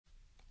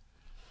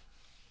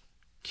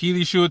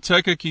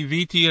Kilishuteka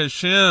Kiviti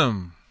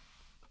Hashem.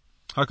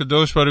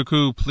 Hakadosh Baruch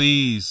Hu,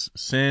 please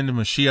send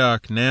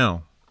Mashiach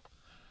now.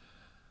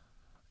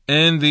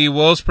 And the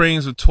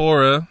Wellsprings of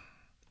Torah,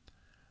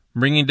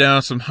 bringing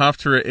down some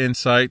Haftarah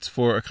insights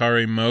for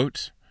Akari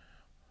Mot,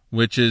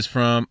 which is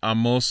from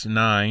Amos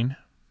 9,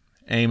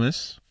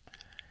 Amos.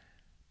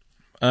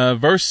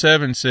 Verse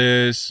 7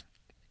 says,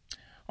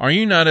 "Are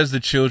you not as the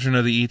children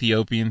of the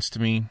Ethiopians to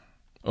me,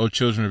 O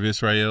children of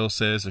Israel,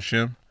 says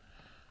Hashem?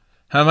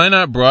 Have I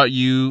not brought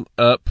you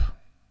up?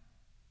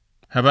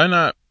 Have I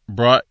not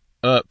brought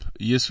up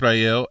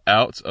Yisrael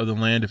out of the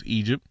land of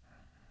Egypt,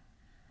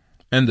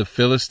 and the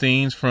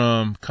Philistines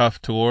from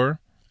Kaphtor,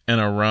 and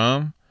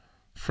Aram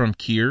from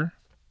Kir?"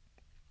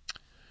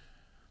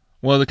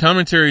 Well, the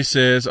commentary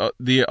says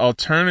the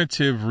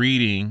alternative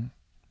reading,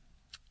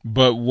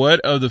 "But what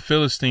of the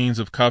Philistines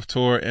of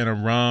Kaphtor and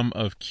Aram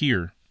of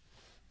Kir?"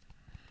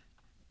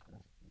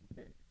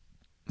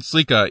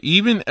 Slika,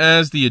 even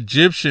as the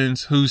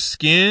Egyptians whose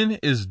skin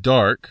is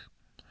dark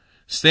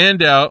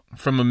stand out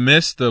from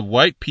amidst the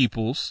white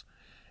peoples,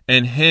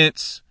 and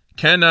hence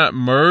cannot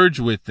merge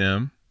with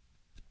them,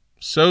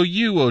 so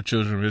you, O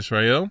children of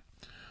Israel,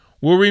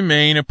 will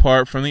remain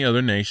apart from the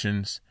other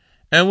nations,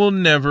 and will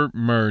never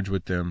merge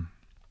with them.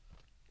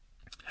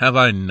 Have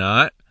I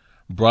not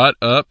brought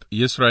up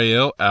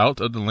Yisrael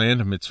out of the land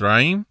of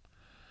Mitzrayim?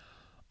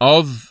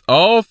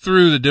 All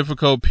through the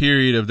difficult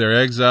period of their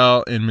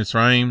exile in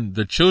Mitzrayim,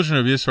 the children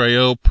of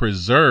Israel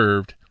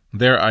preserved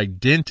their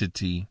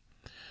identity,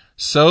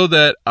 so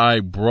that I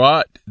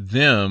brought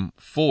them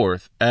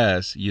forth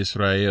as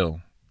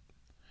Yisrael,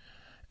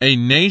 a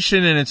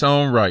nation in its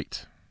own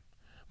right.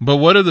 But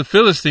what of the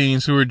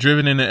Philistines who were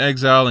driven into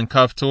exile in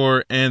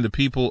Kaphtor, and the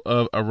people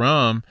of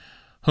Aram,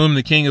 whom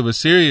the king of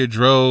Assyria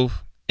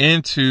drove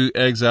into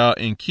exile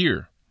in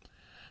Kir?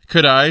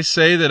 Could I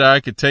say that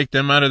I could take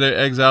them out of their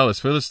exile as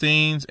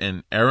Philistines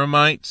and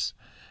Aramites,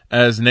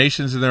 as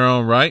nations in their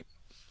own right?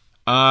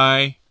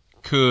 I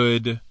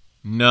could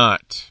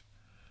not.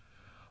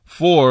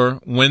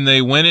 For when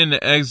they went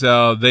into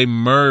exile, they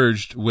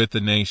merged with the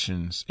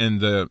nations in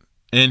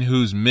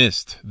whose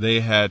midst they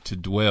had to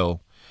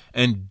dwell,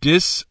 and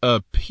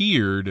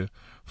disappeared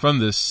from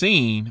the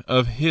scene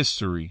of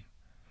history.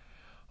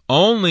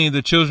 Only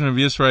the children of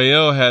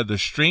Israel had the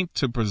strength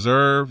to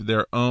preserve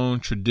their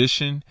own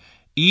tradition,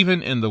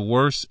 even in the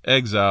worst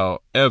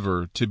exile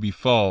ever to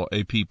befall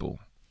a people.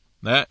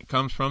 That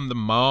comes from the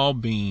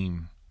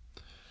Malbim,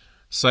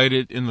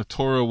 cited in the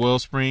Torah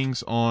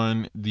Wellsprings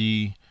on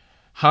the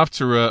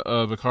Haftarah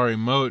of Akari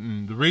Mot.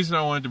 And the reason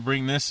I wanted to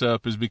bring this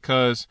up is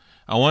because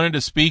I wanted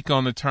to speak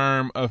on the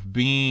term of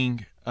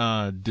being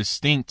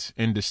distinct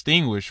and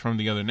distinguished from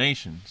the other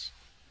nations.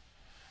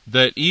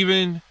 That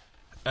even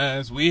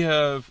as we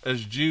have,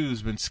 as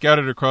Jews, been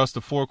scattered across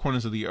the four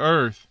corners of the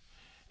earth,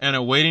 and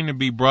are waiting to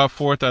be brought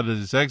forth out of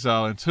this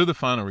exile into the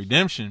final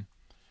redemption,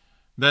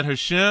 that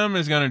Hashem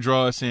is going to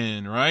draw us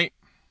in, right?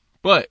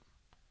 But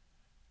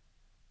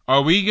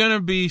are we going to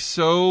be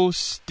so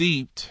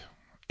steeped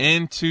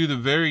into the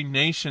very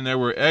nation that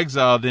we're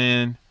exiled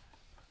in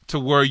to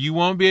where you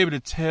won't be able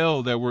to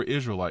tell that we're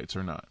Israelites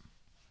or not?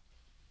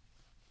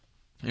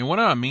 And what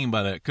do I mean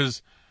by that?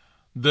 Because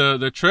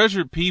the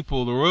treasured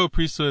people, the royal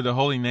priesthood, the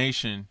holy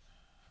nation,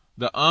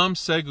 the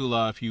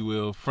Segula, if you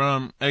will,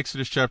 from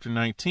Exodus chapter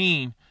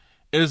 19,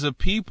 is a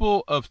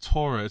people of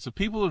Torah. It's a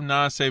people of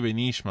Naaseh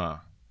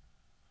Benishma.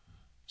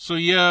 So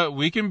yeah,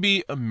 we can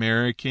be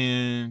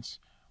Americans,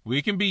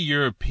 we can be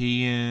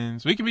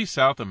Europeans, we can be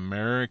South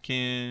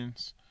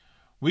Americans,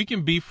 we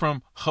can be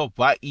from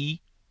Hawaii,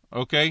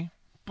 okay?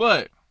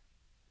 But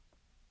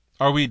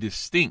are we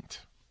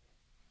distinct?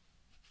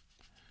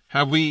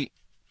 Have we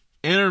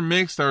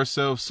intermixed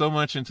ourselves so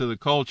much into the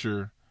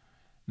culture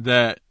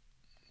that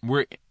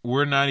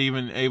we're not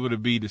even able to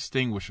be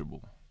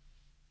distinguishable?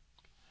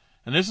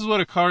 And this is what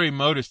Akari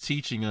Mot is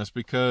teaching us,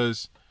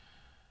 because,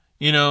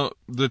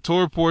 the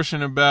Torah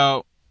portion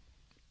about,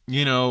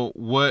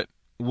 what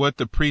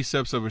the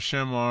precepts of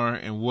Hashem are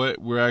and what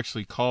we're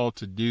actually called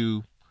to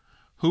do,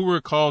 who we're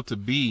called to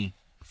be,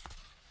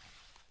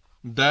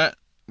 that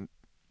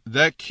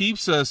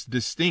keeps us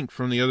distinct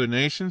from the other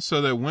nations,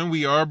 so that when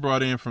we are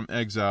brought in from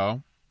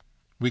exile,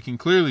 we can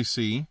clearly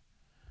see,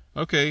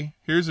 okay,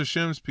 here's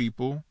Hashem's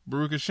people,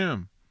 Baruch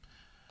Hashem.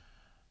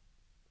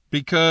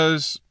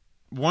 Because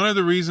one of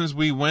the reasons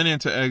we went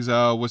into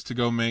exile was to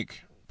go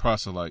make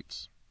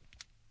proselytes.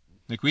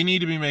 Like, we need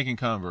to be making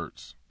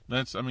converts.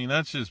 That's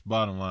just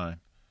bottom line.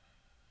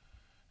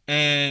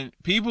 And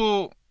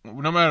people,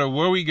 no matter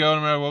where we go,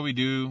 no matter what we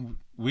do,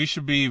 we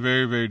should be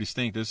very, very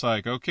distinct. It's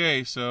like,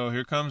 okay, so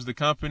here comes the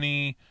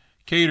company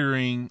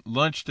catering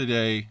lunch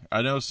today.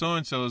 I know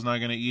so-and-so is not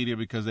going to eat it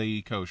because they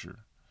eat kosher.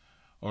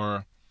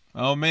 Or,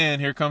 oh man,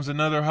 here comes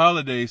another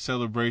holiday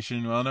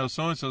celebration. Well, I know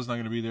so-and-so is not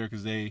going to be there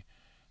because they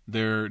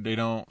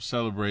don't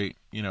celebrate,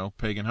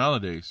 pagan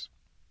holidays.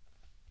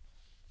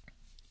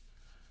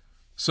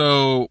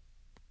 So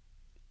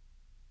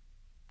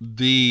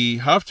the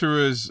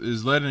Haftarah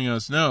is letting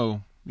us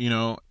know,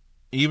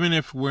 even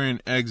if we're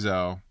in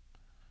exile,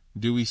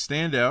 do we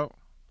stand out?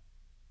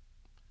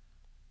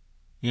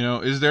 You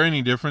know, is there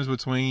any difference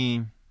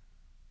between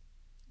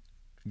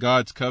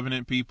God's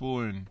covenant people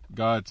and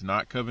God's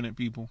not covenant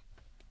people?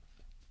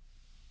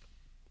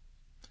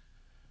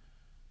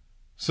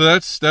 So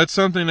that's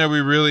something that we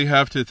really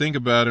have to think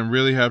about and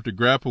really have to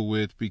grapple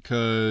with,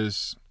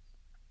 because,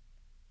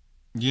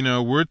 you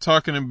know, we're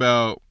talking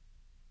about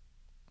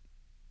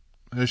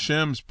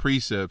Hashem's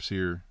precepts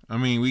here. I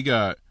mean, we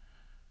got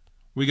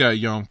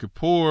Yom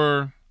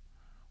Kippur,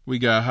 we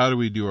got how do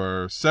we do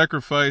our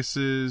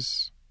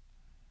sacrifices,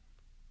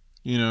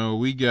 you know,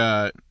 we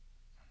got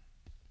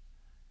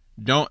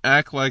don't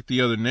act like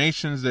the other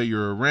nations that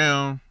you're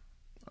around.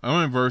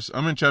 I'm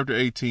in chapter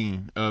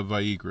 18 of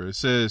Vayikra. It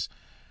says,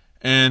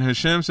 and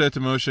Hashem said to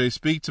Moshe,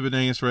 speak to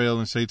Bnei Israel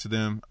and say to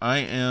them, I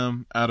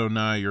am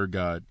Adonai your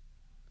God.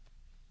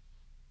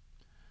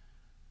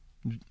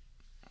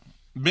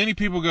 Many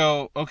people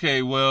go,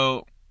 okay,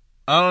 well,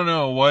 I don't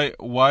know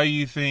why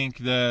you think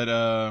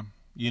that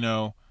you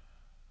know,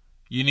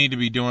 you need to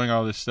be doing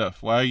all this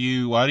stuff. Why do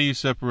you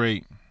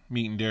separate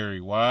meat and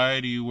dairy? Why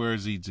do you wear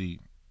tzitzit?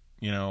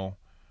 You know,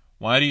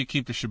 why do you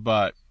keep the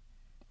Shabbat?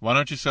 Why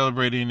don't you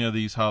celebrate any of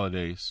these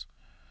holidays?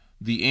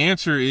 The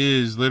answer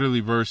is literally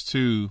verse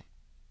 2.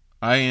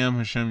 I am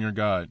Hashem your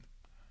God.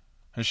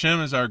 Hashem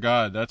is our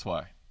God, that's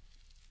why.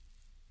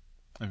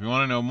 If you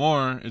want to know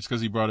more, it's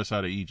because he brought us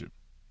out of Egypt.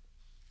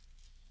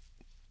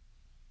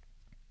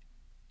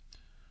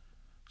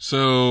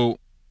 So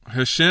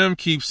Hashem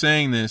keeps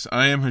saying this,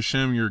 I am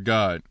Hashem your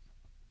God.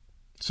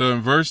 So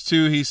in verse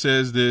 2 he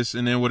says this,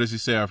 and then what does he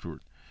say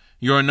afterward?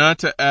 You are not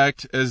to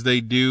act as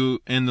they do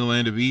in the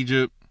land of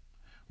Egypt,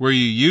 where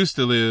you used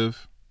to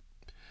live,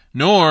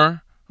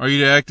 nor are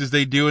you to act as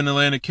they do in the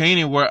land of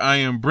Canaan, where I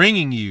am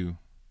bringing you,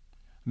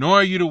 nor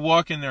are you to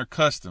walk in their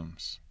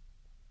customs.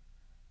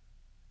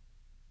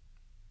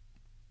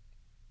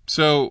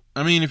 So,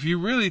 I mean, if you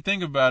really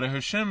think about it,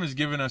 Hashem has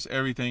given us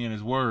everything in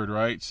his word,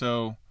 right?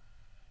 So,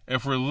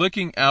 if we're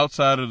looking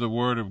outside of the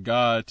word of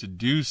God to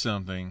do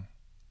something,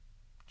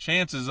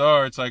 chances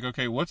are it's like,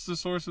 okay, what's the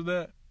source of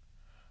that?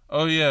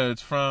 Oh, yeah,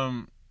 it's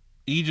from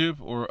Egypt,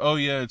 or oh,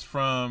 yeah, it's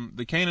from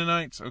the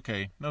Canaanites.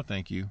 Okay, no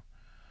thank you.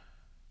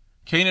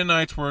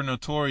 Canaanites were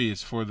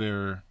notorious for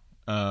their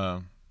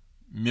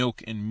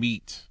milk and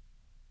meat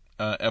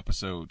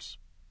episodes.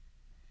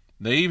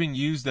 They even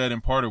used that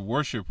in part of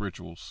worship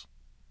rituals,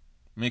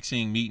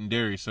 mixing meat and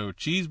dairy. So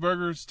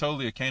cheeseburgers,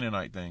 totally a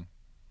Canaanite thing.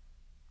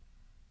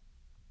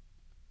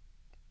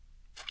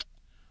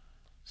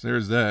 So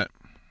there's that.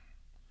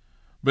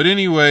 But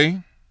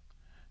anyway,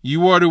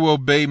 you are to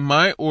obey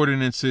my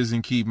ordinances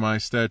and keep my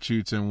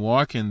statutes and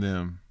walk in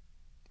them.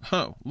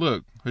 Oh,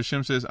 look,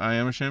 Hashem says, I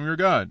am Hashem your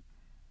God.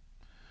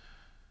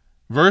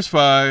 Verse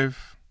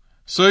 5,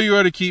 so you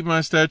are to keep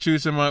my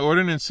statutes and my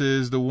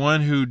ordinances. The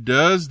one who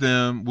does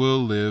them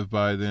will live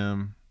by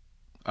them.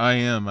 I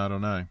am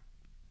Adonai.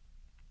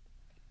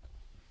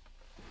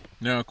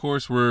 Now, of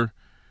course, we're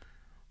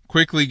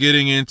quickly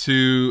getting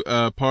into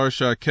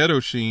Parsha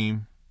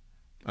Kedoshim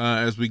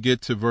as we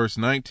get to verse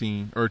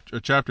 19, or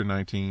chapter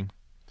 19.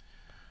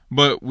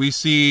 But we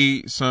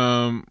see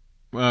some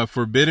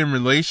forbidden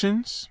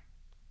relations,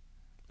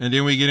 and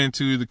then we get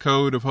into the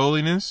code of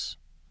holiness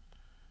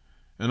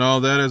and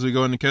all that as we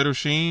go into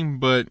Kedoshim.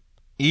 But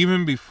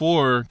even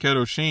before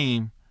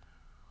Kedoshim,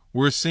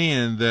 we're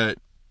seeing that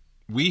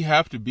we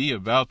have to be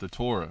about the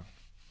Torah.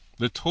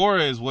 The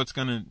Torah is what's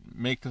going to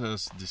make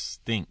us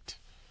distinct.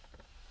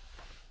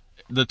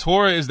 The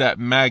Torah is that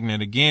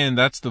magnet. Again,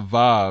 that's the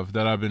Vav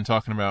that I've been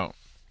talking about,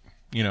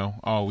 you know,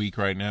 all week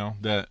right now.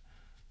 That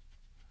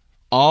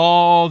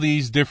all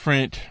these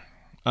different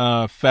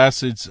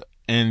facets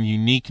and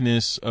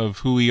uniqueness of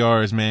who we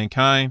are as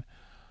mankind,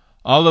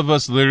 all of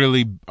us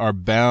literally are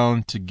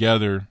bound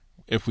together,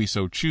 if we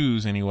so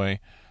choose anyway,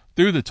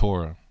 through the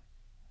Torah.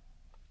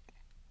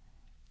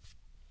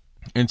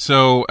 And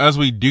so as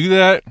we do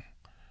that,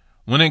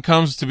 when it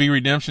comes to be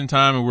redemption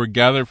time and we're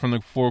gathered from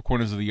the four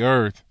corners of the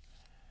earth,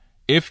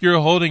 if you're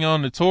holding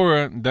on to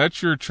Torah,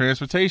 that's your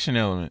transportation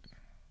element.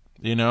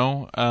 You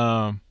know,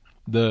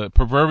 the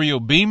proverbial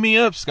beam me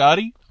up,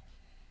 Scotty.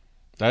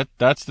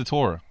 That's the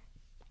Torah.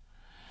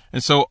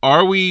 And so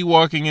are we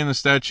walking in the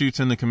statutes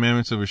and the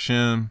commandments of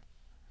Hashem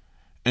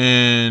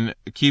and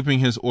keeping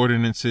his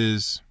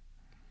ordinances?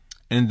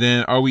 And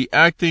then are we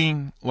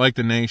acting like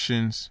the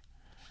nations?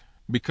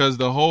 Because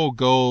the whole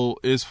goal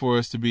is for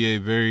us to be a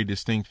very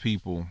distinct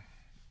people.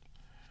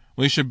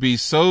 We should be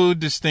so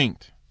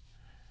distinct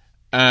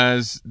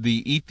as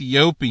the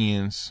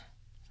Ethiopians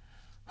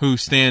who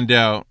stand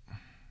out.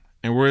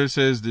 And where it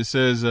says,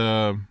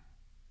 are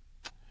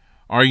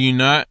you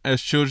not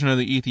as children of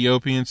the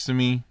Ethiopians to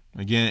me?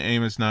 Again,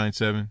 Amos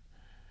 9:7.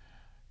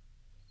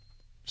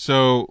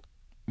 So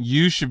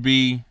you should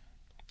be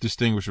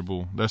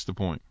distinguishable. That's the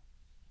point.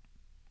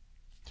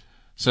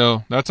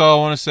 So that's all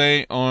I want to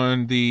say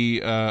on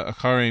the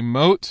Acharei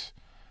Mot,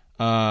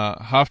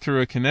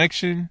 Haftarah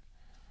connection,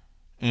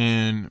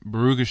 and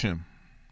Baruch Hashem.